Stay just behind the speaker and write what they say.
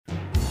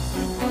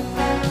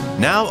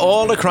Now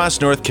all across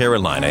North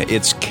Carolina,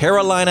 it's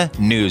Carolina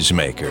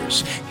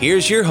Newsmakers.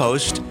 Here's your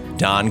host,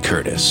 Don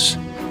Curtis.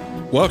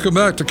 Welcome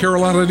back to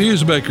Carolina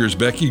Newsmakers.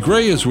 Becky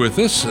Gray is with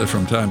us.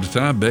 From time to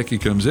time, Becky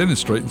comes in and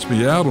straightens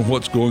me out on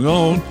what's going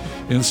on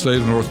in the state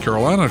of North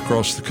Carolina,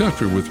 across the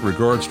country, with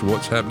regards to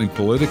what's happening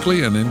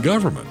politically and in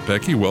government.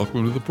 Becky,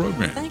 welcome to the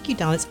program. Thank you,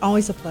 Don. It's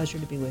always a pleasure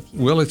to be with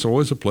you. Well, it's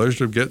always a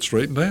pleasure to get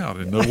straightened out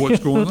and know what's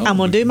going on. I'm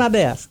going to do my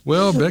best.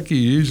 Well, Becky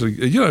usually,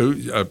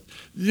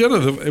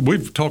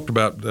 we've talked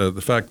about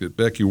the fact that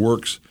Becky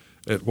works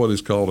at what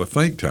is called a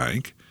think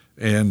tank.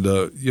 And,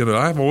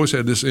 I've always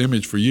had this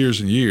image for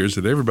years and years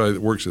that everybody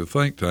that works at a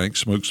think tank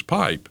smokes a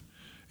pipe,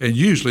 and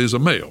usually is a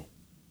male.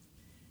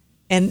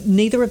 And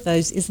neither of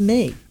those is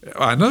me.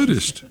 I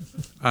noticed,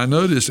 and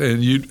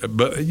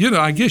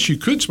I guess you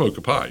could smoke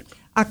a pipe.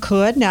 I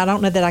could. Now, I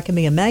don't know that I can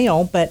be a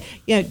male, but,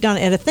 Don,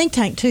 at a think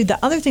tank, too, the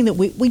other thing that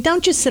we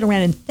don't just sit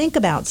around and think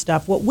about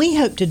stuff. What we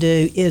hope to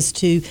do is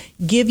to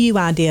give you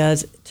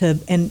ideas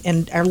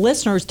and our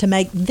listeners to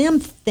make them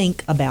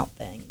think about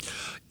things.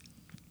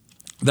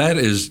 That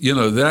is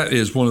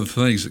one of the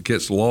things that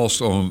gets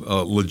lost on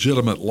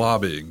legitimate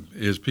lobbying,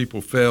 is people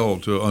fail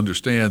to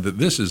understand that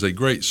this is a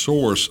great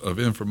source of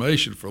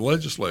information for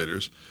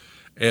legislators,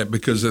 and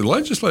because the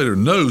legislator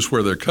knows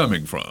where they're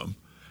coming from,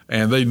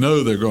 and they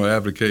know they're going to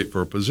advocate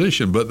for a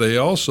position, but they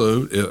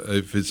also,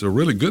 if it's a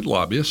really good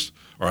lobbyist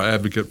or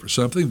advocate for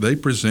something, they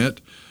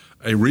present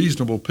a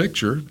reasonable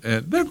picture,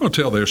 and they're going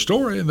to tell their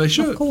story, and they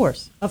should. Of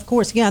course.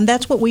 Yeah, and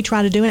that's what we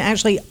try to do. And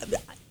actually,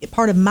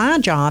 part of my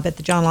job at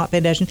the John Locke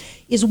Foundation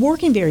is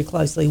working very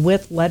closely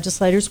with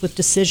legislators, with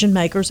decision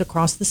makers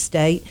across the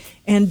state,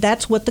 and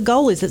that's what the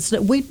goal is.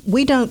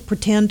 We don't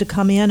pretend to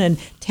come in and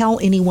tell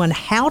anyone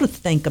how to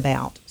think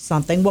about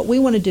something. What we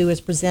want to do is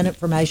present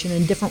information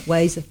and different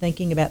ways of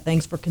thinking about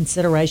things for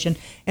consideration.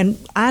 And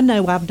I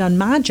know I've done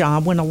my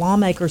job when a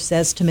lawmaker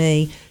says to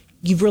me,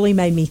 "You've really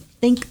made me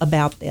think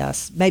about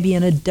this, maybe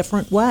in a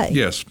different way."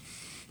 Yes.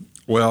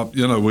 Well,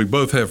 we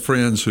both have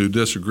friends who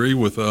disagree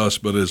with us,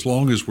 but as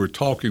long as we're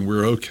talking,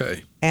 we're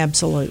okay.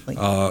 Absolutely.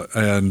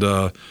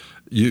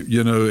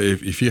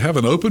 If you have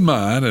an open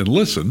mind and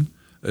listen,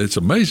 it's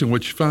amazing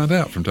what you find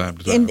out from time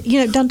to time.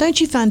 And, Don,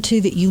 don't you find, too,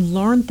 that you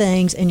learn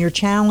things and you're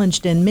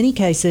challenged? In many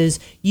cases,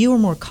 you are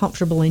more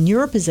comfortable in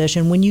your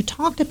position when you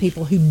talk to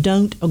people who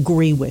don't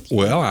agree with you.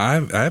 Well,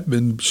 I've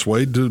been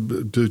swayed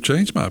to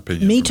change my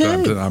opinion. Me too. From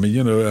time to time. I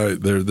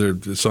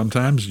mean,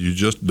 sometimes you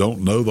just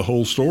don't know the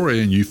whole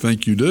story and you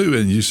think you do,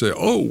 and you say,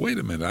 oh, wait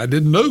a minute, I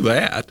didn't know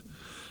that.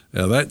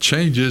 Now, that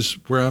changes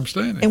where I'm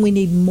standing. And we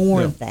need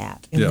more of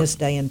that in this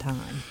day and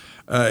time.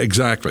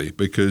 Exactly,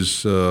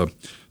 because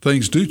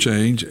things do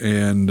change,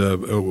 and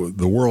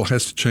the world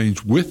has to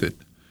change with it.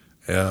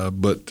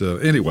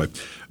 Anyway,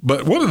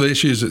 but one of the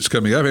issues that's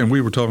coming up, and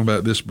we were talking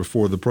about this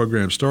before the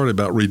program started,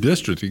 about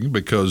redistricting,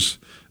 because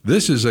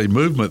this is a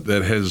movement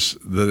that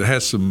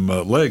has some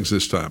legs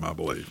this time, I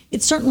believe.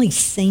 It certainly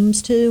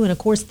seems to, and of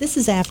course, this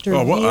is after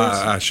years.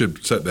 I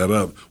should set that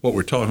up. What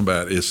we're talking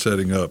about is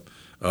setting up,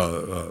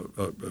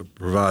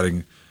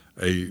 providing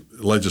a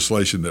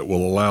legislation that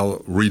will allow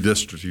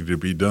redistricting to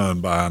be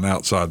done by an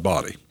outside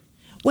body.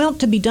 Well,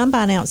 to be done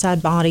by an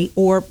outside body,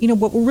 or,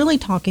 what we're really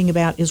talking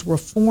about is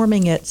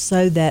reforming it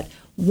so that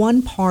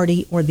one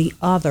party or the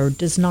other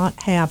does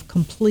not have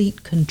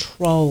complete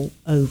control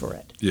over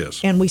it.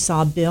 Yes. And we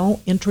saw a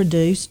bill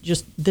introduced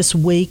just this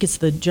week as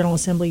the General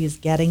Assembly is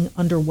getting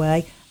underway.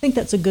 I think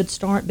that's a good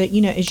start. But, as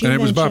you mentioned. And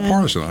it was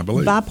bipartisan, I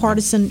believe.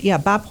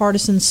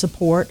 Bipartisan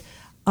support.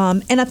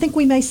 And I think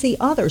we may see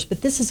others,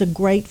 but this is a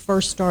great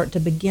first start to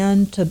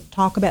begin to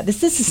talk about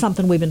this. This is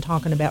something we've been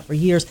talking about for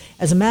years.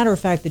 As a matter of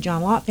fact, the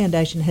John Locke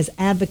Foundation has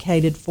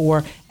advocated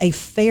for a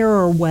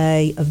fairer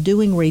way of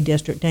doing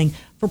redistricting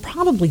for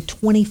probably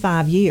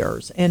 25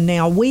 years. And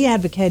now we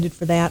advocated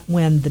for that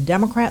when the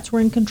Democrats were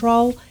in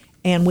control,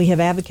 and we have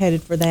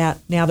advocated for that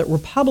now that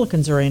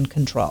Republicans are in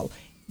control.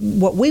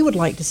 What we would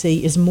like to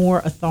see is more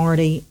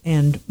authority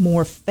and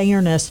more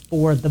fairness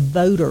for the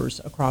voters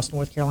across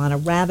North Carolina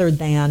rather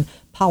than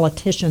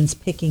politicians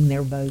picking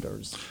their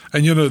voters.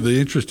 And, the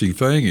interesting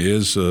thing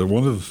is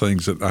one of the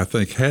things that I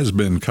think has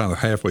been kind of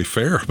halfway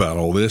fair about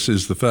all this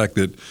is the fact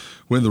that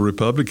when the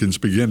Republicans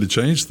began to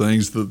change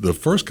things, the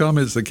first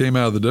comments that came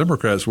out of the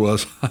Democrats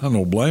was, I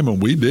don't blame them,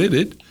 we did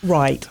it.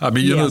 Right. I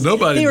mean,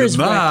 nobody there is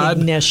denied.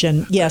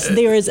 Recognition. Yes,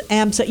 there is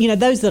absolutely,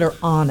 those that are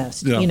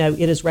honest, it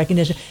is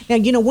recognition.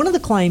 Now, one of the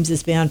claims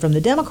has been from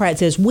the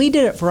Democrats is we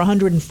did it for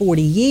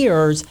 140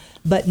 years,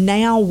 but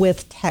now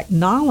with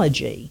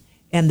technology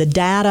and the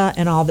data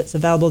and all that's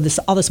available,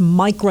 all this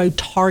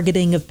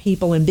micro-targeting of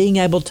people and being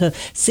able to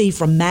see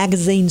from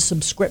magazine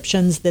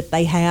subscriptions that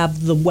they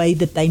have the way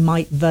that they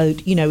might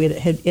vote,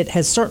 it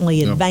has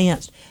certainly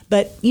advanced.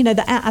 But,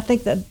 I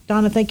think that,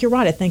 Don, I think you're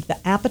right. I think the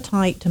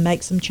appetite to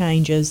make some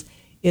changes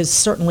is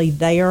certainly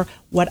there.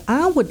 What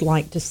I would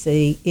like to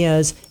see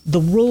is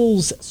the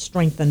rules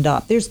strengthened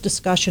up. There's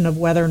discussion of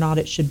whether or not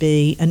it should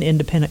be an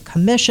independent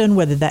commission,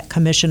 whether that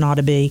commission ought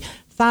to be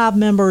 5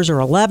 members or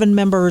 11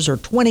 members or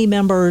 20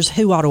 members,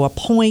 who ought to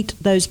appoint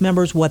those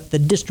members, what the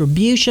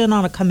distribution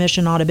on a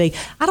commission ought to be.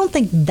 I don't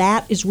think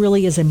that is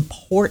really as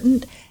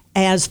important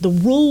as the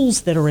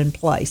rules that are in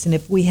place. And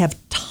if we have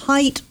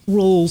tight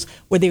rules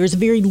where there's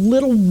very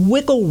little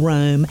wiggle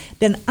room,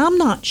 then I'm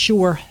not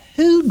sure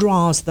who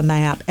draws the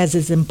map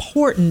as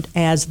important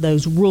as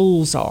those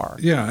rules are.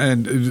 Yeah,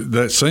 and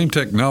that same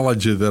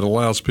technology that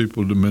allows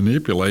people to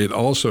manipulate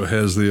also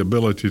has the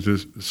ability to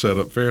set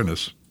up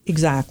fairness.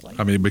 Exactly.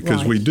 I mean,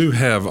 because we do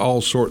have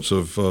all sorts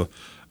of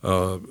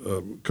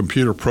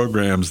computer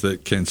programs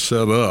that can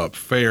set up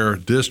fair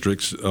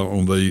districts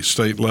on the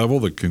state level,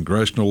 the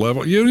congressional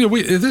level.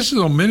 This is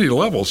on many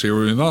levels here.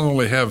 We not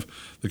only have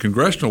the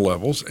congressional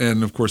levels,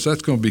 and of course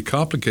that's going to be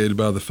complicated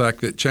by the fact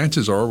that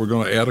chances are we're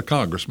going to add a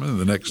congressman in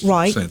the next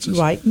census.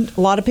 Right.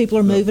 A lot of people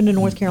are moving to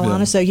North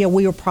Carolina, so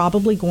we are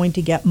probably going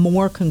to get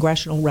more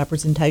congressional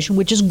representation,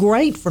 which is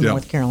great for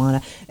North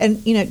Carolina.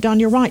 And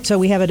Don, you're right. So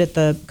we have it at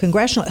the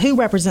congressional. Who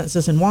represents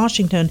us in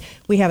Washington?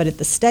 We have it at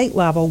the state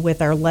level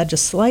with our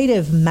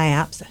legislative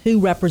maps. Who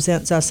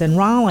represents us in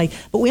Raleigh?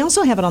 But we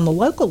also have it on the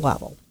local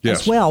level.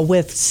 As well,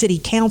 with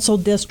city council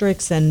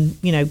districts and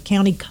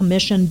county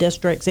commission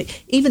districts,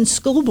 even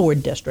school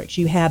board districts.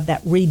 You have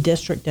that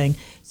redistricting.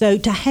 So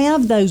to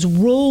have those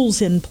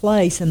rules in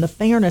place and the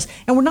fairness,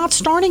 and we're not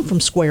starting from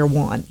square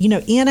one.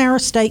 In our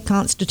state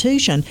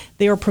constitution,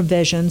 there are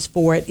provisions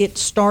for it. It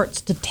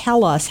starts to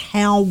tell us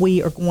how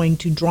we are going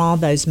to draw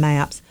those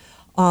maps.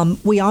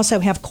 We also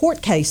have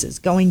court cases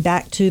going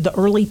back to the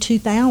early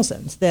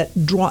 2000s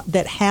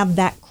that have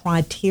that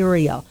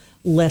criteria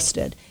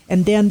listed.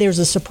 And then there's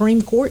a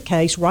Supreme Court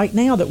case right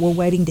now that we're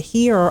waiting to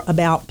hear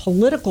about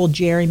political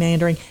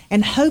gerrymandering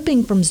and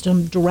hoping for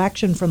some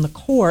direction from the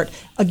court,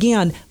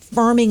 again,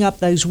 firming up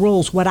those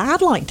rules. What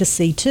I'd like to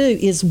see, too,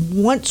 is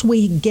once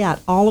we get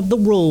all of the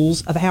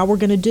rules of how we're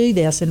going to do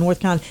this in North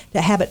Carolina,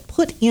 to have it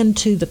put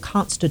into the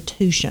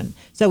Constitution.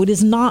 So it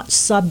is not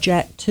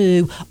subject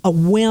to a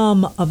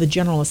whim of the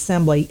General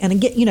Assembly.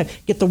 And get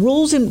the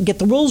rules and get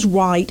the rules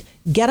right,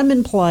 get them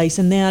in place,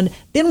 and then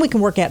we can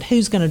work out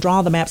who's going to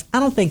draw the maps. I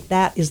don't think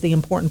that is the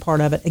important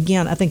part of it.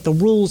 Again, I think the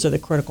rules are the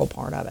critical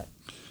part of it.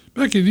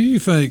 Becky, do you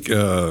think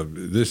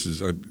this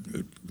is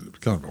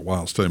kind of a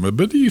wild statement,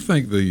 but do you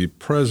think the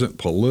present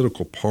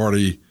political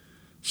party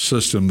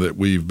system that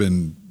we've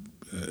been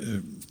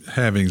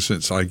having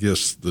since, I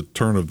guess, the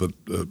turn of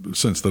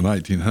since the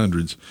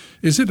 1900s,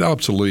 is it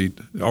obsolete?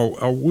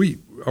 Are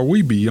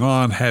we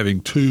beyond having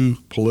two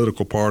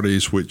political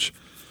parties, which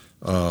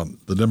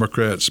the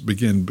Democrats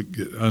begin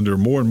under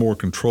more and more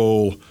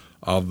control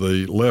of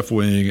the left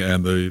wing,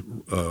 and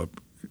the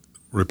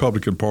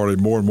Republican Party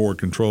more and more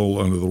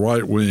control under the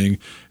right wing,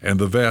 and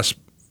the vast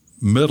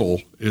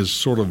middle is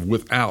sort of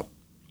without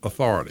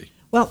authority?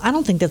 Well, I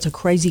don't think that's a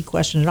crazy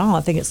question at all.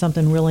 I think it's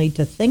something really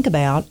to think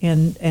about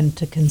and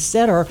to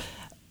consider.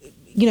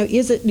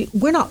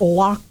 We're not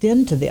locked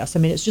into this. I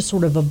mean, it's just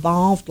sort of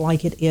evolved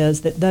like it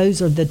is, that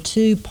those are the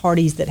two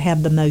parties that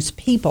have the most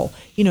people.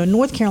 In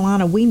North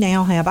Carolina, we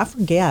now have,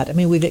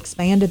 we've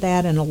expanded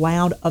that and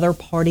allowed other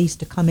parties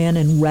to come in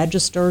and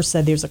register.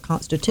 So there's a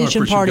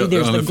Constitution Party,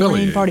 there's the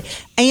Green Party.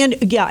 And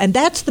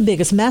that's the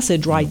biggest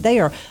message right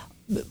there.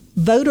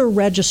 Voter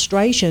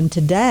registration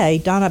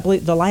today, Don, I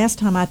believe the last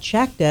time I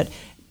checked it,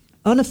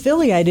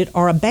 unaffiliated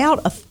are about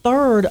a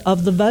third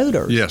of the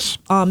voters. Yes.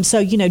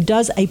 So,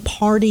 does a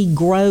party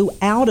grow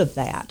out of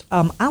that?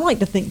 I like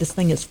to think this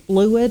thing is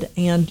fluid,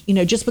 and,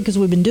 just because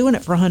we've been doing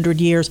it for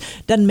 100 years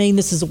doesn't mean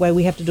this is the way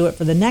we have to do it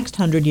for the next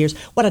 100 years.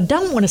 What I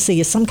don't want to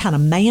see is some kind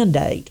of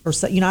mandate, or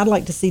so, I'd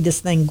like to see this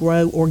thing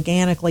grow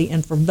organically,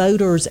 and for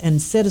voters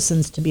and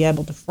citizens to be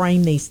able to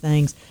frame these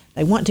things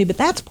they want to. But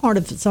that's part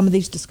of some of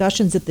these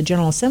discussions at the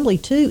General Assembly,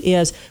 too,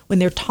 is when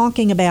they're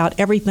talking about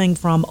everything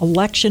from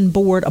election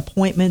board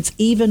appointments,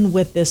 even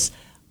with this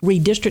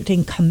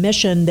redistricting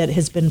commission that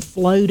has been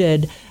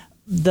floated,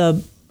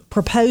 the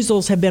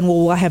proposals have been,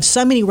 we'll have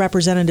so many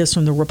representatives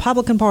from the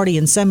Republican Party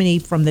and so many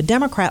from the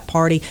Democrat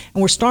Party,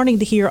 and we're starting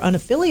to hear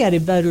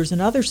unaffiliated voters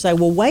and others say,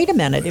 well, wait a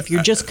minute, if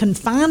you're just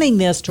confining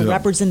this to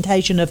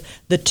representation of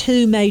the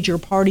two major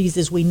parties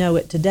as we know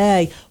it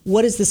today,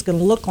 what is this going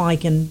to look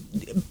like in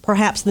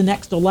perhaps the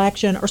next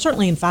election, or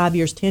certainly in 5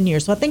 years, 10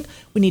 years? So I think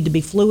we need to be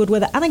fluid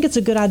with it. I think it's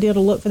a good idea to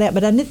look for that,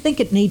 but I think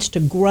it needs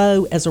to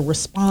grow as a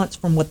response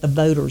from what the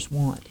voters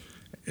want.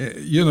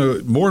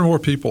 More and more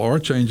people are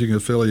changing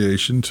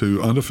affiliation to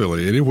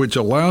unaffiliated, which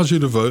allows you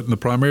to vote in the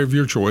primary of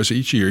your choice.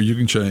 Each year you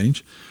can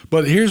change.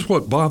 But here's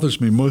what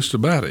bothers me most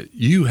about it.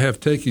 You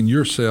have taken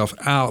yourself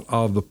out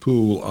of the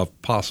pool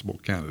of possible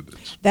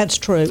candidates. That's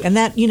true. And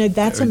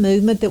that's a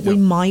movement that we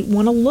might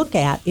want to look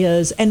at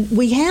and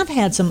we have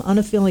had some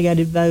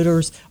unaffiliated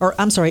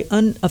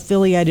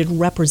unaffiliated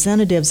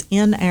representatives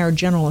in our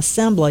General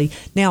Assembly.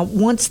 Now,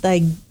 once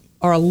they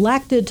are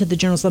elected to the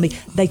General Assembly,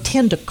 they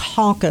tend to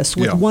caucus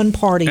with one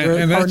party or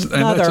another.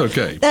 And that's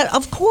okay.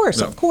 Of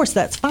course,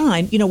 that's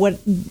fine.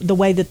 The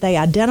way that they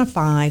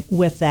identify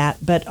with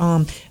that. But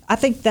I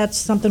think that's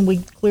something we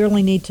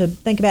clearly need to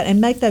think about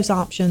and make those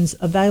options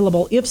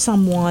available if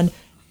someone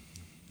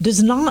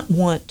does not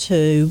want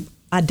to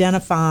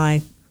identify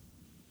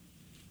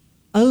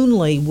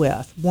only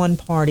with one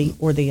party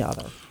or the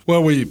other.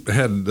 Well, we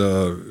had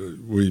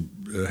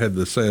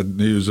the sad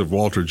news of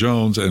Walter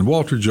Jones, and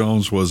Walter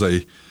Jones was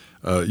a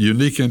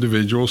unique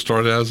individual,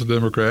 started out as a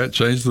Democrat,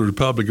 changed to the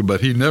Republican,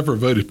 but he never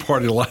voted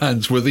party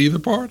lines with either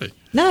party.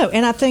 No,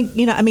 and I think,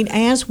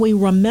 as we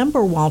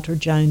remember Walter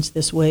Jones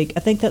this week, I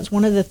think that's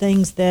one of the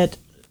things that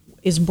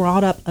is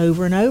brought up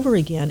over and over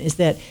again, is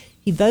that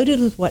he voted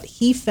with what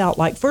he felt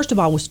like, first of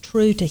all, was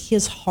true to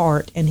his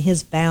heart and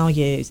his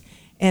values,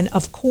 and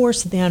of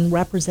course then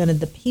represented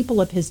the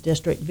people of his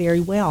district very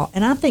well.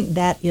 And I think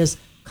that is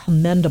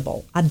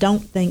commendable. I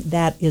don't think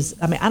that is,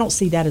 I don't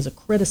see that as a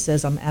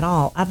criticism at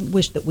all. I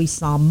wish that we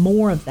saw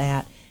more of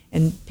that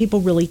and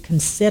people really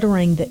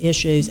considering the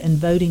issues and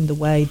voting the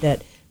way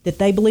that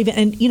they believe in.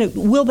 And,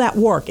 will that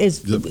work?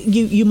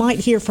 You might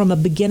hear from a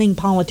beginning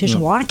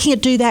politician, well, I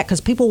can't do that because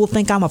people will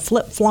think I'm a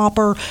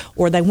flip-flopper,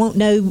 or they won't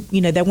know,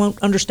 they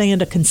won't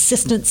understand a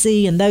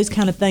consistency and those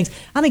kind of things.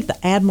 I think the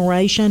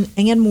admiration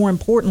and, more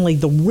importantly,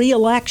 the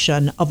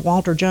re-election of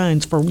Walter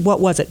Jones for,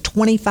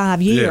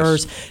 25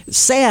 years,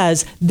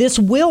 says this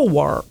will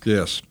work.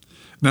 Yes.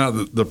 Now,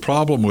 the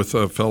problem with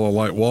a fellow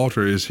like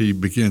Walter is he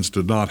begins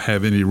to not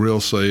have any real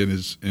say in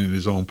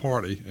his own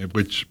party,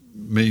 which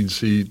means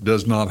he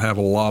does not have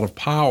a lot of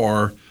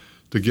power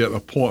to get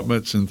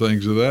appointments and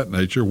things of that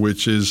nature,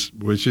 which is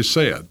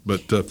sad.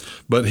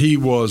 But he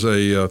was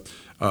and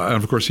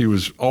of course he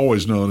was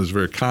always known as a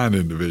very kind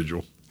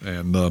individual,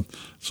 and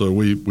so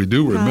we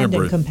do remember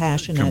kind and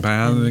compassionate.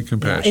 Kind and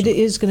compassionate. It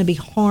is going to be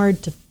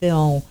hard to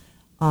fill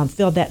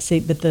that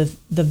seat, but the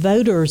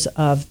voters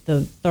of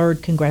the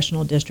 3rd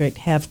Congressional District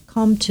have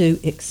come to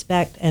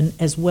expect, and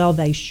as well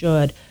they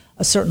should,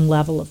 a certain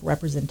level of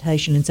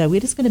representation. And so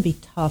it is going to be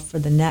tough for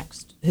the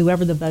next,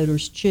 whoever the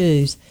voters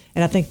choose,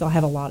 and I think they'll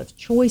have a lot of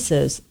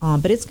choices,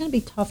 but it's going to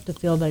be tough to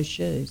fill those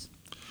shoes.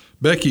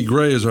 Becky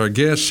Gray is our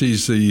guest.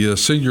 She's the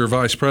Senior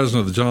Vice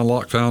President of the John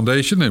Locke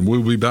Foundation, and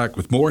we'll be back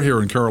with more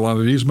here in Carolina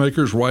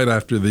Newsmakers right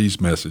after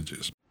these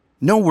messages.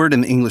 No word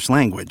in the English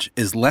language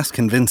is less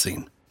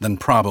convincing than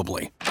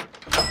probably.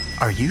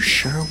 Are you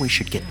sure we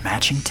should get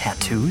matching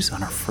tattoos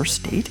on our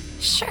first date?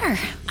 Sure.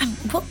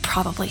 We'll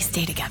probably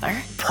stay together.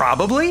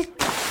 Probably?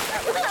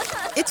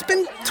 It's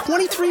been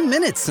 23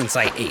 minutes since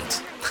I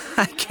ate.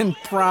 I can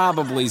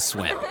probably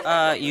swim.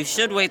 You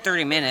should wait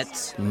 30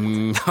 minutes.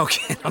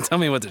 Okay, now tell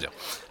me what to do.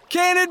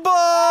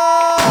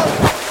 Cannonball!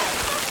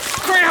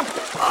 Cramp!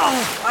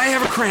 Oh, I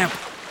have a cramp.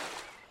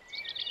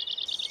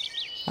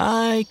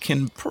 I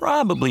can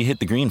probably hit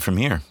the green from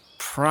here.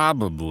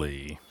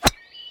 Probably.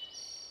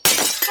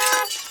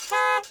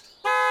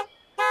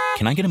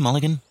 Can I get a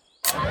mulligan?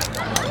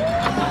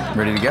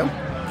 Ready to go?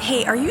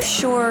 Hey, are you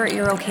sure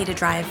you're okay to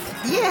drive?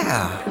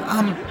 Yeah,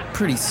 I'm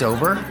pretty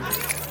sober.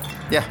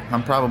 Yeah,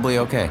 I'm probably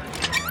okay.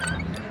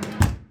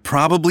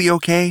 Probably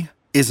okay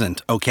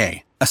isn't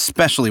okay,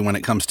 especially when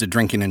it comes to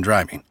drinking and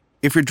driving.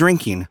 If you're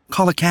drinking,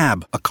 call a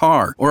cab, a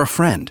car, or a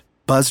friend.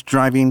 Buzzed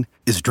driving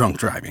is drunk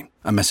driving.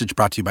 A message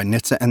brought to you by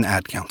NHTSA and the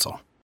Ad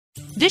Council.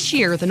 This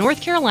year, the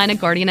North Carolina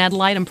Guardian Ad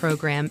Litem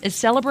program is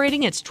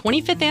celebrating its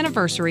 25th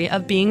anniversary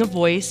of being a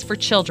voice for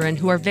children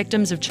who are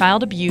victims of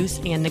child abuse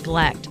and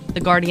neglect.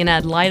 The Guardian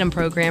Ad Litem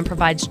program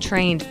provides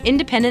trained,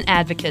 independent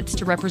advocates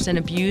to represent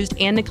abused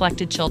and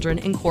neglected children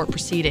in court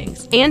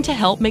proceedings, and to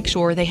help make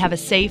sure they have a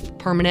safe,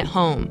 permanent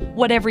home,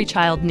 what every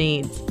child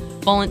needs.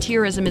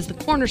 Volunteerism is the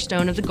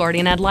cornerstone of the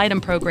Guardian Ad Litem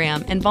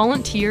program, and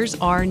volunteers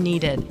are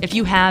needed. If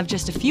you have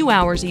just a few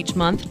hours each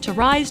month to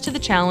rise to the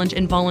challenge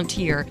and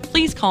volunteer,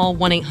 please call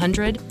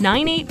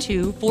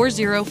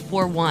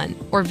 1-800-982-4041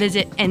 or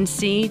visit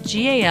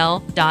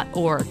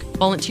ncgal.org.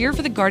 Volunteer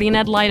for the Guardian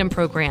Ad Litem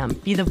program.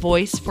 Be the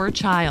voice for a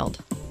child.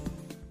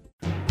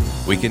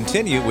 We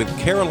continue with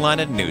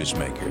Carolina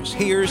Newsmakers.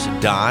 Here's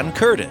Don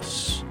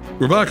Curtis.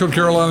 We're back on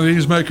Carolina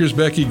Newsmakers.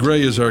 Becky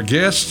Gray is our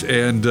guest,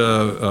 and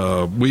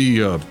we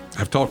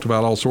have talked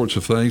about all sorts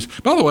of things.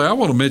 By the way, I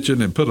want to mention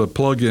and put a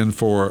plug in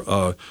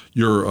for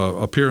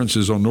your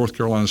appearances on North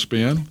Carolina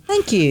Spin.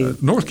 Thank you.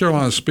 North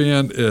Carolina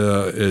Spin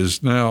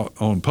is now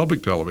on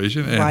public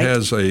television and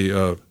has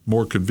a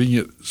more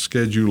convenient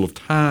schedule of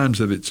times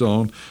that it's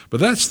on. But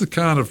that's the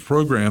kind of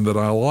program that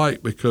I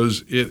like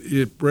because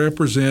it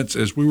represents,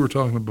 as we were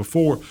talking about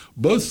before,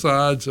 both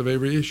sides of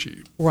every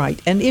issue.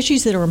 Right, and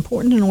issues that are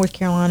important to North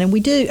Carolina. And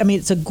we do,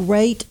 it's a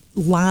great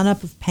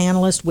lineup of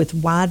panelists with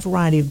wide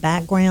variety of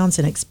backgrounds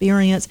and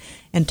experience.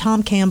 And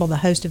Tom Campbell, the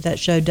host of that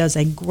show, does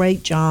a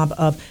great job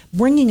of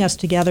bringing us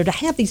together to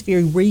have these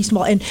very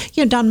reasonable. And,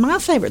 Don, my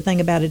favorite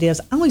thing about it is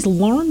I always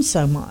learn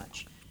so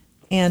much.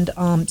 And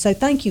so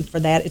thank you for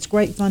that. It's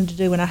great fun to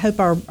do. And I hope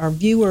our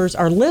viewers,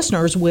 our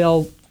listeners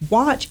will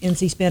watch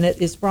NC Spin.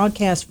 It's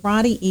broadcast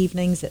Friday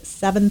evenings at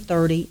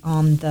 7:30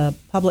 on the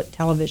public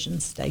television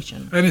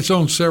station. And it's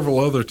on several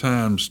other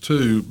times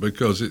too,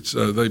 because it's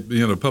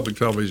public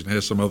television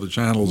has some other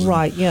channels.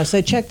 Right. Yeah.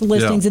 So check the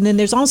listings, and then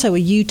there's also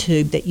a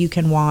YouTube that you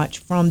can watch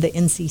from the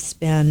NC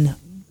Spin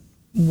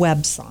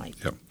website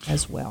Yep.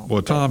 as well.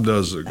 Well, Tom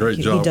does a great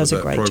job with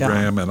that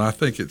program, and I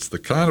think it's the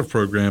kind of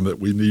program that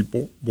we need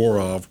more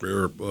of,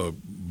 where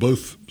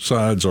both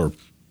sides are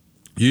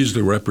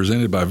usually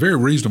represented by very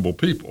reasonable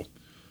people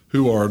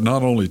who are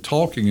not only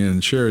talking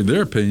and sharing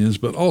their opinions,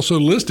 but also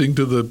listening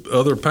to the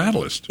other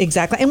panelists.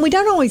 Exactly. And we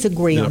don't always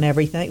agree on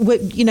everything.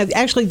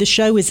 Actually, the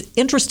show is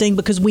interesting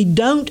because we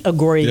don't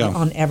agree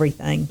on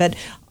everything. But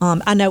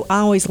I know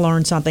I always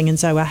learn something, and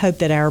so I hope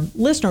that our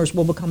listeners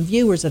will become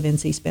viewers of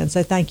NC Spin.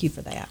 So thank you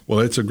for that. Well,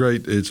 it's a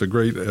great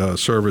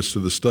service to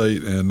the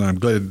state, and I'm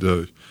glad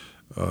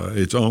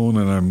it's on,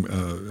 and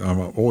I'm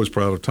always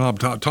proud of Tom.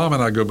 Tom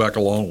and I go back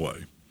a long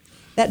way.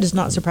 That does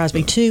not surprise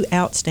me. Two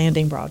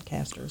outstanding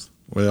broadcasters.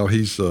 Well,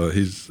 he's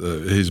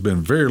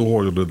been very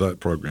loyal to that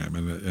program,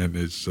 and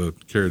it's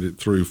carried it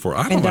through for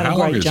I don't know how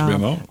long it's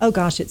been on. Oh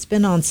gosh, it's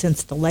been on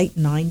since the late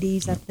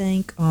 '90s, I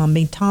think. I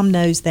mean, Tom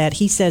knows that.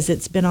 He says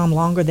it's been on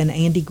longer than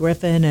Andy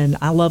Griffin and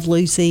I Love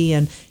Lucy,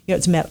 and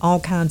it's met all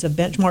kinds of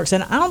benchmarks.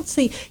 And I don't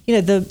see,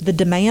 the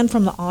demand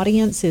from the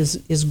audience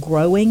is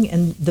growing,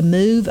 and the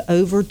move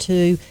over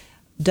to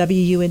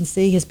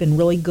WUNC has been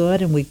really good,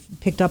 and we've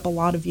picked up a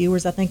lot of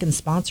viewers, I think, and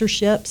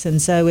sponsorships,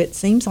 and so it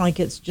seems like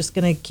it's just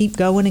going to keep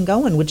going and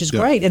going, which is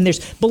great. And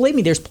believe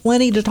me, there's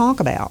plenty to talk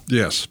about.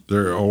 Yes,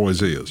 there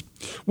always is.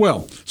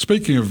 Well,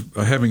 speaking of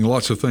having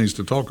lots of things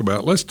to talk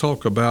about, let's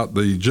talk about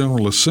the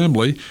General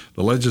Assembly,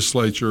 the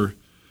legislature.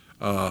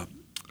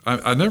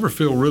 I never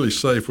feel really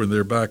safe when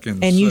they're back in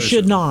session. And you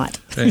should not.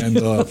 And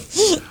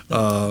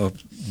so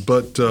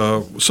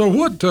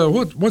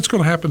what's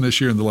going to happen this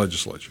year in the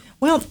legislature?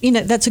 Well,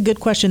 that's a good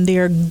question.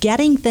 They're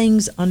getting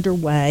things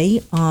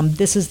underway.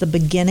 This is the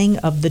beginning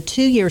of the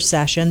 2-year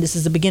session. This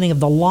is the beginning of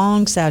the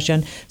long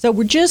session. So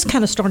we're just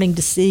kind of starting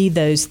to see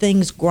those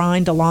things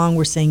grind along.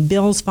 We're seeing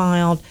bills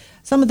filed.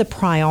 Some of the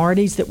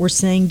priorities that we're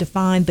seeing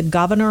defined, the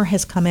governor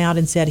has come out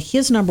and said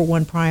his number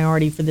one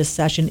priority for this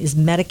session is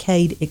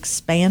Medicaid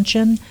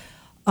expansion.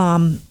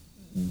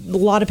 A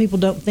lot of people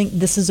don't think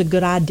this is a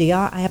good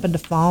idea. I happen to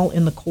fall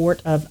in the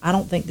court of I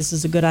don't think this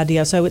is a good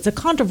idea. So it's a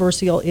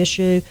controversial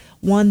issue,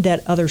 one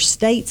that other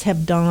states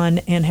have done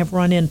and have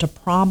run into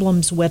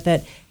problems with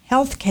it.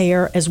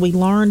 Healthcare, as we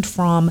learned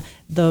from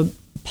the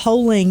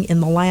polling in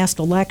the last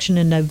election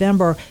in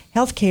November,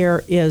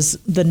 healthcare is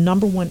the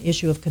number one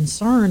issue of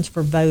concerns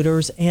for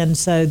voters. And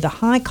so the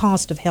high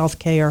cost of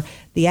healthcare,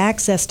 the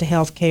access to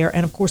healthcare,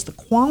 and of course the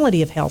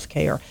quality of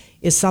healthcare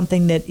is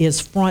something that is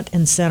front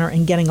and center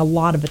and getting a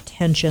lot of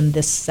attention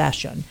this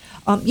session.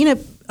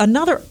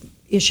 Another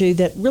issue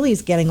that really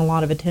is getting a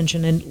lot of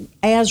attention, and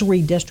as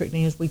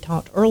redistricting, as we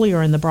talked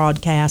earlier in the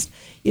broadcast,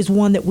 is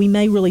one that we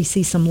may really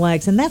see some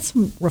legs, and that's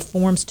some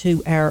reforms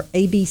to our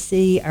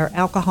ABC, our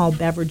alcohol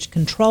beverage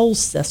control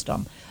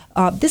system.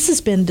 This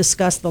has been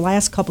discussed the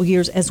last couple of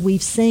years as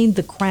we've seen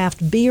the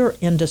craft beer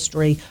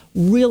industry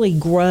really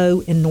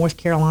grow in North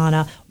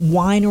Carolina.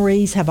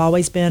 Wineries have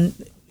always been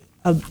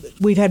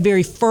we've had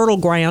very fertile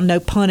ground, no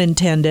pun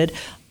intended,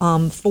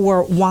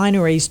 for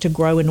wineries to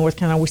grow in North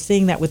Carolina. We're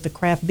seeing that with the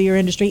craft beer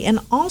industry and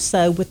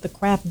also with the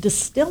craft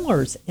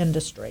distillers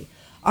industry.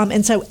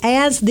 And so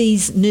as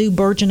these new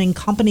burgeoning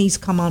companies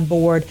come on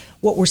board,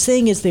 what we're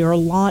seeing is there are a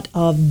lot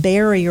of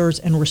barriers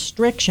and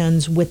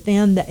restrictions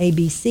within the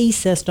ABC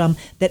system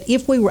that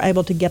if we were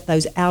able to get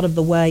those out of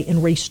the way and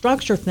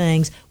restructure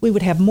things, we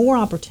would have more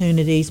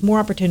opportunities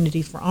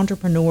for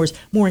entrepreneurs,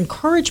 more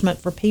encouragement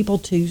for people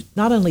to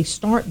not only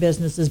start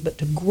businesses, but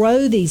to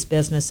grow these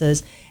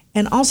businesses,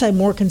 and also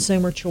more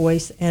consumer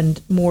choice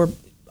and more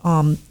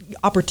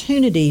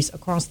opportunities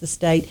across the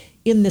state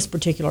in this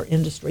particular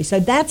industry.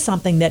 So that's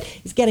something that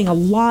is getting a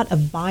lot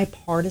of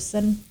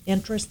bipartisan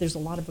interest. There's a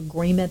lot of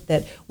agreement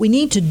that we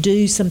need to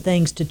do some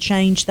things to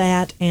change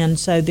that. And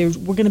so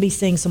we're going to be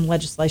seeing some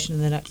legislation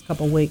in the next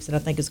couple of weeks that I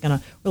think is going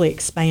to really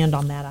expand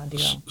on that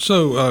idea.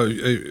 So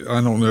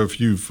I don't know if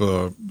you've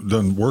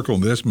done work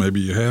on this. Maybe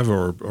you have,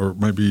 or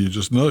maybe you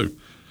just know.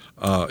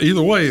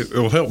 Either way, it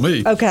will help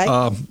me. Okay.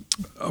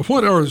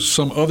 What are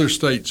some other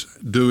states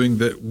doing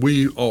that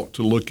we ought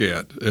to look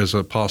at as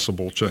a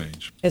possible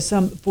change? With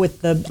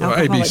the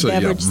alcoholic ABC,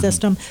 beverage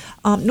system.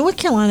 North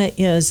Carolina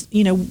is,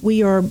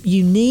 we are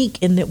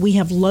unique in that we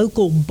have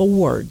local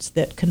boards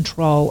that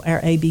control our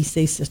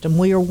ABC system.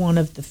 We are one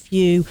of the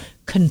few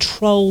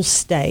control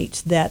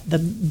states that the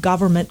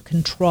government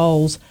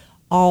controls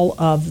all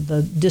of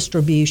the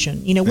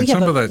distribution.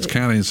 Some of that's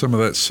county and some of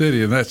that's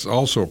city, and that's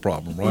also a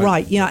problem, right?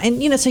 Right, yeah.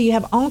 And, so you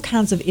have all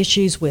kinds of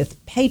issues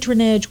with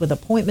patronage, with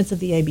appointments of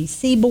the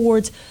ABC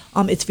boards.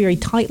 It's very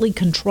tightly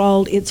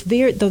controlled.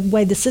 The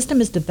way the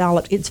system is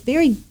developed, it's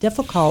very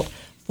difficult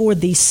for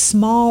these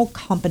small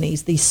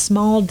companies, these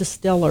small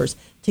distillers,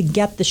 to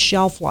get the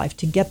shelf life,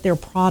 to get their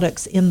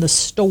products in the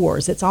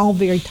stores. It's all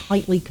very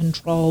tightly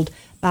controlled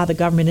by the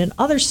government. In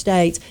other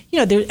states,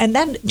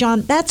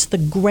 John, that's the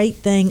great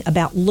thing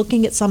about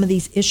looking at some of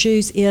these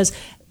issues is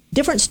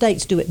different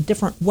states do it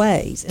different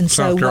ways. And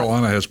South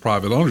Carolina has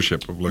private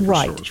ownership of liquor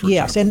stores, for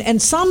example. And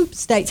some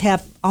states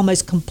have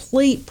almost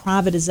complete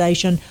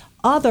privatization.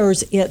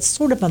 Others, it's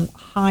sort of a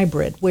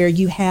hybrid where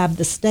you have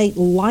the state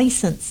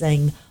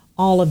licensing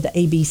all of the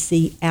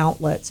ABC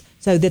outlets,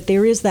 so that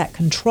there is that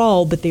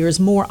control, but there is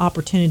more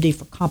opportunity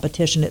for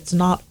competition. It's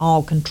not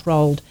all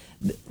controlled.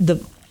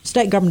 The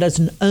state government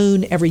doesn't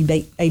own every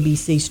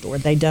ABC store.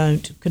 They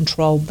don't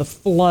control the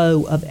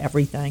flow of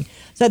everything.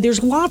 So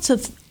there's lots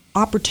of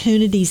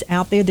opportunities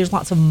out there. There's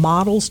lots of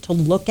models to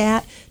look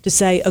at to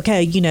say,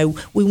 okay,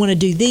 we want to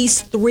do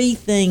these 3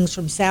 things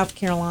from South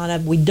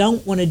Carolina. We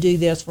don't want to do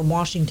this from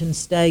Washington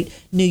State.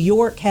 New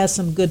York has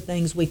some good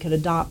things we could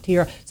adopt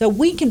here. So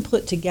we can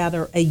put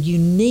together a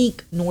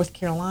unique North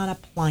Carolina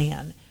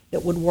plan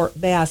that would work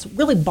best,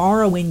 really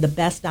borrowing the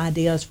best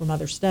ideas from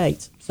other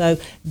states. So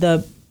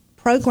the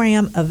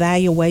Program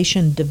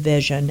Evaluation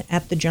Division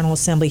at the General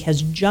Assembly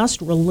has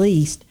just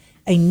released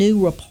a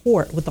new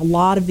report with a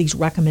lot of these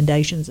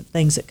recommendations of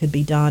things that could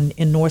be done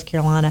in North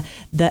Carolina.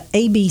 The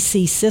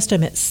ABC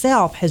system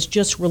itself has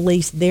just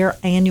released their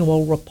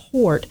annual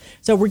report.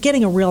 So we're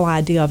getting a real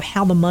idea of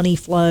how the money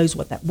flows,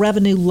 what that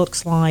revenue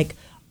looks like.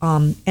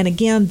 And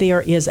again,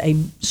 there is a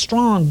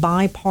strong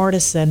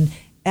bipartisan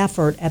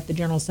effort at the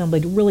General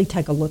Assembly to really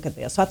take a look at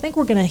this. So I think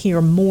we're going to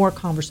hear more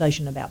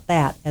conversation about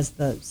that as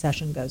the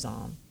session goes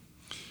on.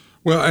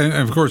 Well, and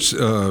of course,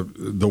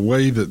 the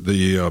way that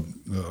the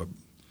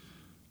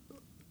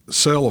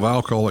sale of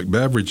alcoholic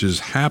beverages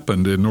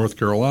happened in North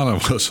Carolina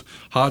was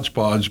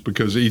hodgepodge,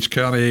 because each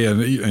county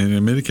and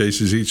in many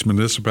cases each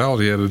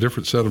municipality had a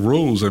different set of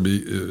rules. I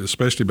mean,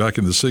 especially back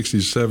in the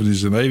 60s,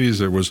 70s, and 80s,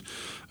 there was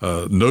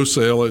no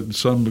sale in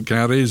some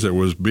counties. There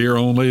was beer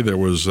only. There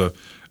was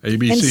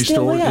ABC and still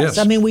store. Is. Yes.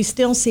 I mean, we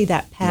still see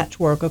that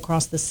patchwork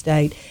across the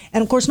state.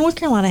 And of course, North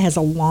Carolina has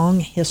a long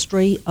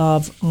history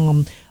of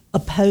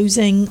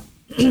opposing,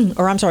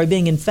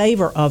 being in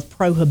favor of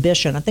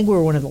prohibition. I think we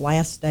were one of the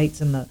last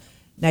states in the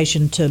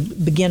nation to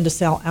begin to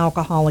sell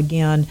alcohol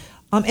again.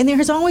 And there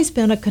has always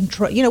been a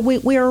control.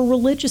 We are a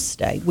religious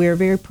state. We're a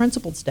very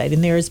principled state.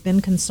 And there has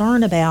been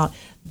concern about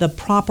the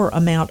proper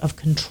amount of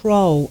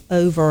control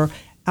over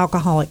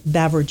alcoholic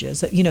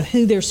beverages,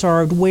 who they're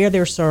served, where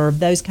they're served,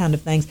 those kind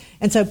of things.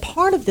 And so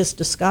part of this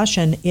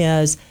discussion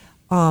is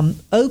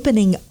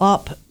opening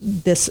up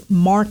this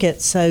market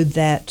so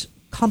that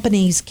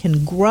companies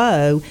can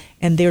grow,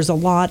 and there's a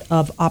lot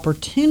of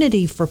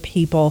opportunity for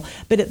people,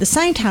 but at the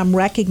same time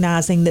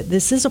recognizing that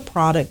this is a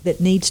product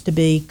that needs to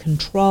be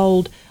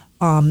controlled,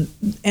 and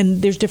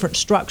there's different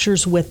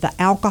structures with the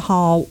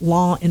alcohol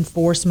law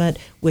enforcement,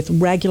 with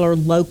regular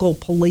local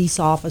police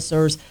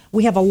officers.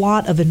 We have a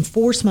lot of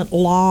enforcement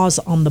laws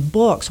on the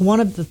books. One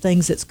of the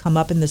things that's come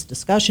up in this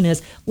discussion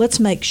is let's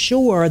make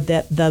sure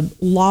that the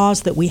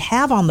laws that we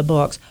have on the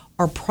books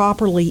are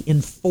properly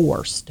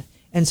enforced.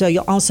 And so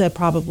you'll also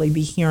probably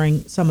be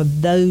hearing some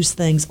of those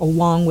things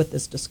along with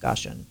this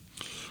discussion.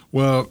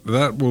 Well,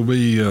 that will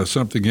be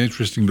something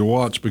interesting to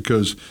watch,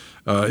 because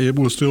it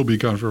will still be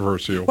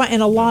controversial. Right,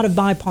 and a lot of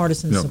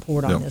bipartisan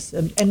support on this,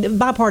 and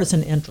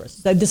bipartisan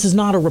interest. So this is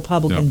not a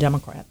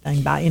Republican-Democrat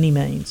thing by any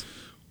means.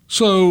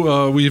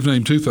 So we've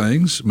named 2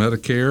 things,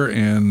 Medicare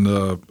and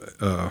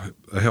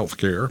health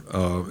care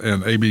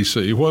and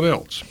ABC. What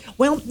else?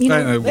 Well, of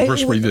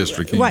course,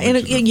 redistricting. Right,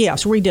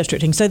 yes,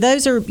 redistricting. So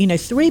those are,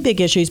 3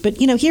 big issues. But,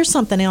 here's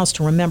something else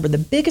to remember. The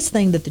biggest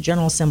thing that the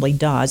General Assembly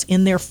does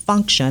in their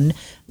function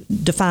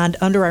defined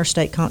under our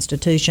state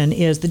constitution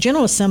is the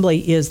General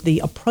Assembly is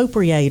the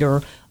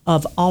appropriator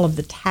of all of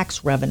the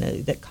tax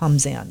revenue that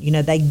comes in.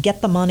 They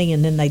get the money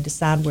and then they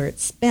decide where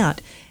it's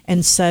spent.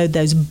 And so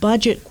those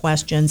budget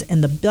questions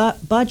and the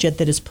budget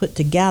that is put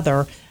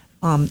together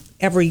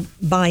every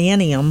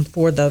biennium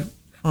for the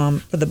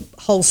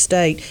whole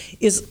state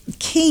is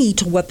key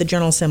to what the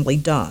General Assembly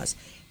does.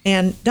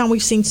 And Don,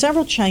 we've seen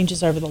several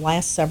changes over the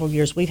last several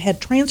years. We've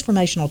had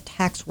transformational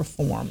tax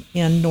reform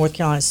in North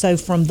Carolina. So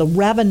from the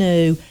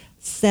revenue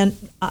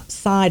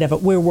side of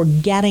it, where we're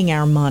getting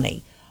our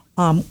money,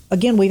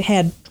 again, we've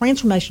had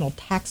transformational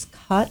tax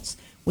cuts.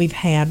 We've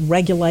had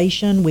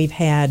regulation, we've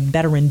had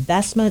better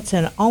investments,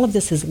 and all of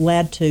this has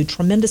led to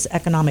tremendous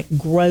economic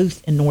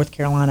growth in North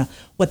Carolina.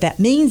 What that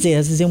means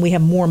is then we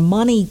have more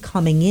money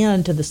coming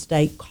into the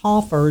state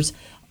coffers.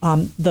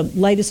 The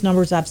latest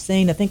numbers I've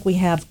seen, I think we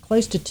have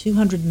close to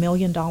 $200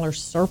 million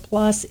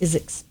surplus is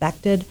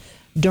expected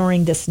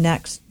during this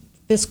next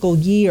fiscal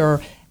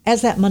year.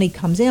 As that money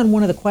comes in,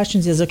 one of the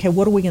questions is, okay,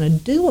 what are we going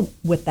to do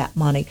with that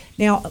money?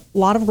 Now, a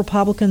lot of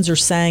Republicans are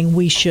saying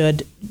we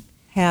should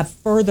have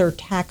further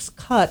tax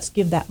cuts,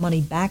 give that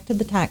money back to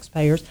the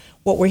taxpayers.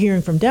 What we're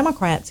hearing from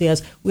Democrats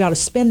is we ought to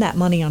spend that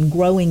money on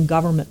growing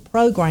government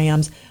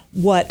programs.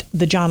 What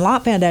the John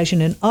Lott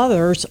Foundation and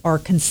others are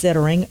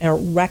considering or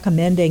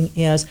recommending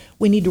is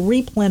we need to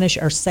replenish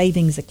our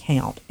savings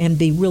account and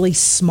be really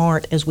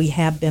smart as we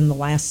have been the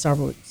last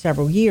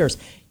several years.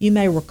 You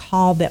may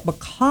recall that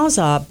because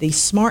of the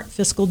smart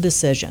fiscal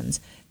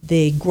decisions,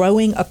 the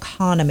growing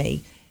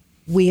economy,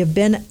 we have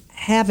been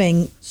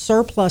having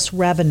surplus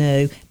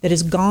revenue that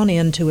has gone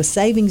into a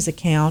savings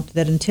account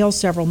that until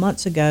several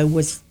months ago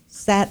was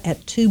sat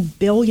at $2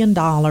 billion,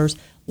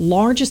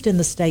 largest in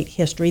the state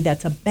history.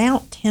 That's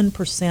about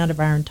 10% of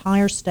our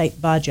entire state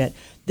budget.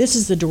 This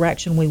is the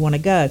direction we want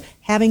to go,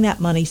 having that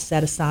money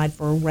set aside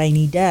for a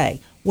rainy day.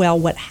 Well,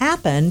 what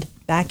happened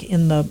back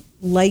in the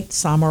late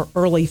summer,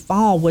 early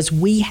fall, was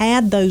we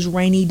had those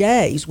rainy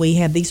days. We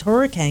had these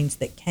hurricanes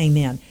that came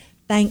in.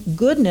 Thank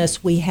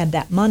goodness we had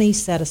that money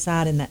set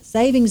aside in that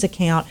savings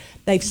account.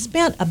 They've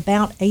spent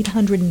about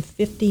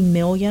 $850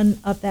 million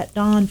of that,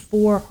 Don,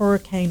 for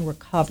hurricane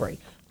recovery,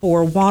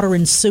 for water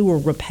and sewer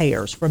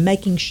repairs, for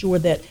making sure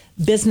that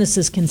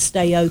businesses can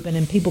stay open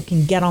and people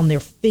can get on their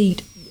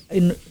feet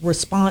in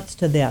response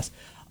to this.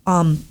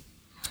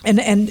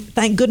 And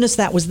thank goodness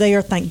that was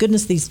there. Thank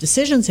goodness these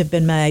decisions have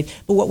been made.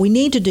 But what we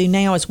need to do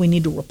now is we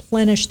need to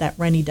replenish that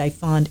rainy day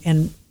fund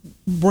and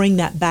bring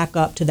that back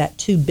up to that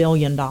 $2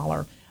 billion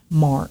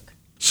mark.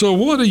 So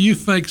what do you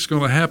think is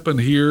going to happen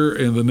here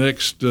in the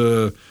next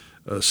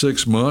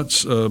 6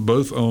 months,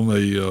 both on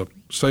the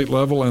state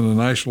level and the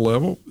national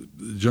level?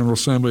 The General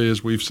Assembly,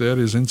 as we've said,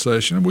 is in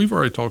session, and we've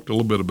already talked a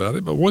little bit about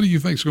it. But what do you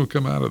think is going to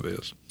come out of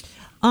this?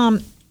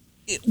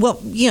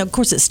 Well, of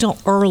course, it's still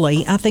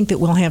early. I think that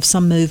we'll have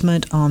some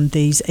movement on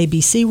these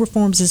ABC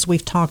reforms, as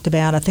we've talked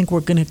about. I think we're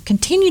going to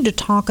continue to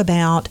talk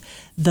about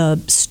the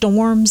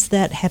storms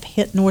that have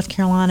hit North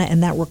Carolina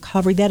and that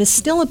recovery. That is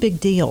still a big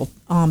deal,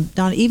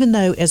 Don, even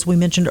though, as we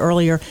mentioned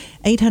earlier,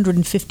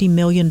 $850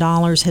 million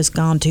has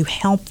gone to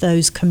help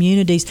those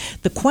communities.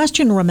 The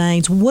question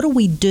remains, what do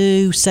we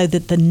do so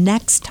that the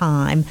next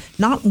time,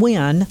 not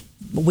when,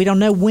 we don't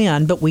know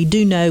when, but we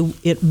do know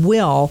it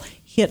will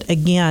hit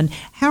again,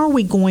 how are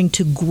we going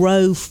to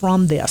grow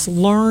from this,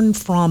 learn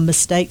from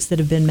mistakes that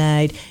have been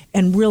made,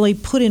 and really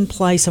put in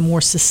place a more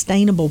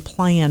sustainable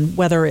plan,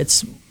 whether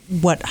it's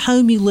what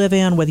home you live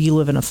in, whether you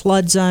live in a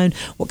flood zone,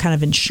 what kind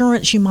of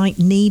insurance you might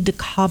need to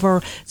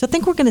cover. So I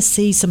think we're going to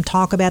see some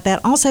talk about that.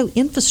 Also,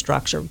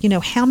 infrastructure.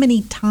 How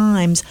many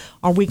times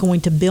are we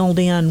going to build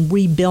in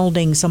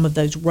rebuilding some of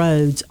those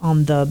roads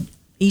on the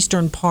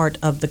eastern part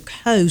of the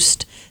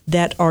coast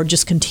that are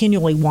just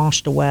continually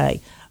washed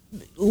away?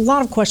 A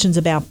lot of questions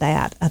about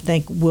that, I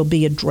think, will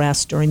be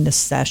addressed during this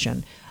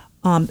session.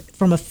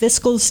 From a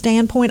fiscal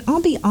standpoint,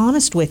 I'll be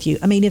honest with you.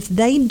 I mean, if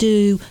they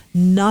do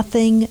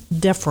nothing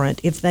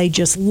different, if they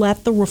just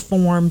let the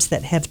reforms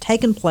that have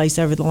taken place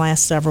over the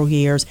last several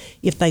years,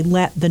 if they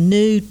let the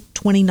new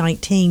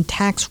 2019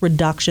 tax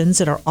reductions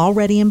that are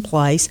already in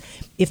place,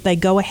 if they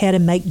go ahead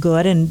and make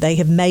good, and they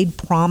have made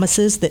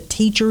promises that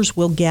teachers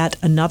will get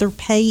another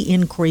pay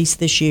increase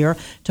this year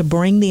to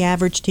bring the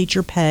average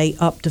teacher pay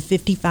up to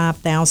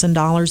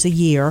 $55,000 a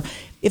year.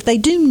 If they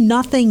do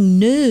nothing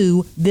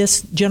new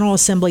this General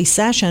Assembly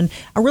session,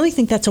 I really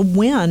think that's a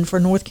win for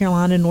North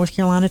Carolina and North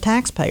Carolina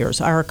taxpayers.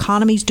 Our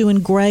economy's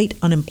doing great.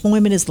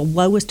 Unemployment is the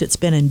lowest it's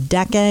been in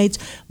decades.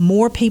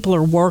 More people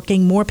are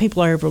working. More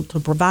people are able to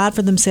provide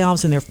for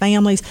themselves and their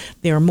families.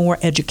 There are more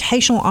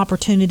educational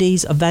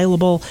opportunities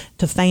available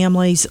to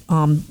families.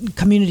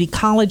 Community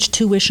college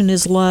tuition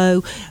is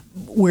low.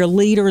 We're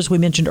leaders, we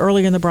mentioned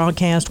earlier in the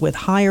broadcast, with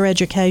higher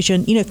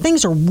education.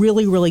 Things are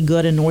really, really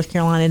good in North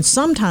Carolina, and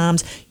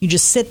sometimes you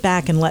just sit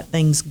back and let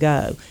things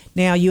go.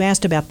 Now, you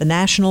asked about the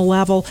national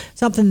level.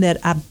 Something that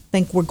I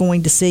think we're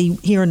going to see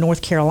here in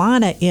North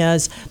Carolina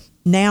is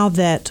now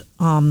that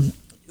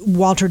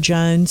Walter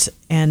Jones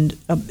and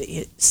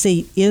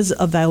seat is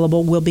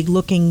available, we'll be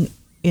looking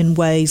in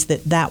ways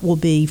that will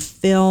be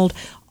filled.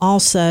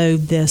 Also,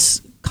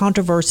 this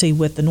controversy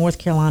with the North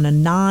Carolina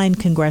 9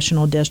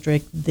 congressional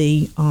district,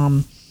 the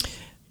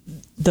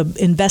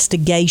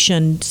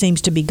investigation seems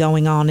to be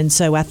going on. And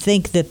so I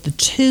think that the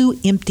 2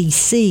 empty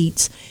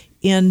seats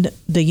in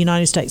the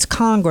United States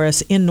Congress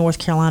in North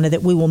Carolina,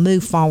 that we will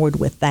move forward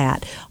with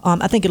that.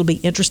 I think it'll be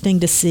interesting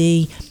to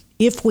see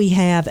if we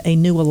have a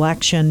new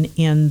election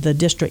in the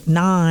District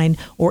 9,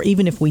 or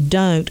even if we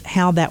don't,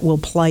 how that will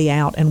play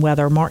out and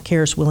whether Mark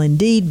Harris will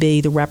indeed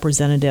be the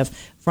representative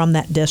from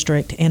that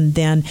district, and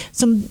then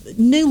some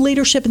new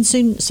leadership and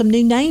soon some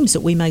new names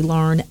that we may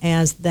learn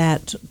as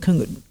that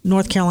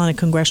North Carolina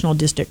Congressional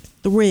District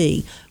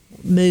 3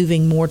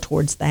 moving more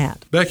towards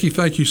that. Becky,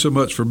 thank you so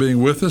much for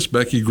being with us.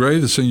 Becky Gray,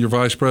 the Senior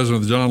Vice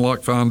President of the John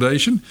Locke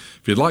Foundation.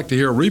 If you'd like to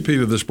hear a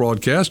repeat of this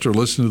broadcast or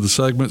listen to the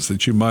segments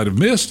that you might have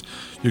missed,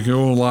 you can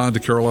go online to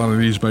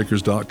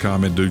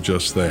carolinanewsmakers.com and do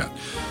just that.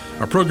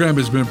 Our program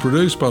has been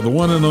produced by the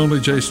one and only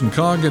Jason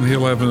Coggan.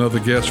 He'll have another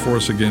guest for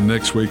us again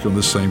next week on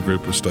this same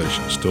group of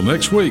stations. Till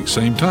next week,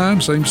 same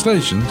time, same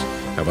stations.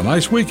 Have a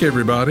nice week,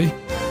 everybody.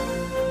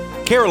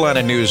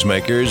 Carolina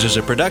Newsmakers is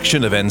a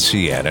production of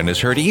NCN and is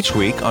heard each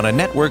week on a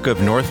network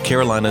of North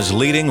Carolina's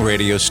leading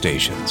radio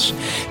stations.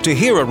 To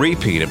hear a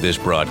repeat of this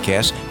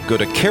broadcast, go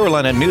to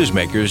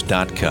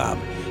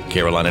carolinanewsmakers.com.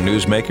 Carolina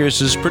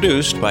Newsmakers is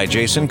produced by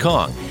Jason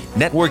Kong.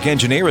 Network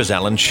engineer is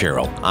Alan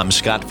Sherrill. I'm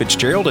Scott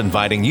Fitzgerald,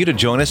 inviting you to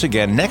join us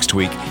again next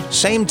week,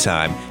 same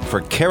time, for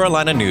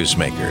Carolina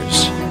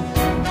Newsmakers.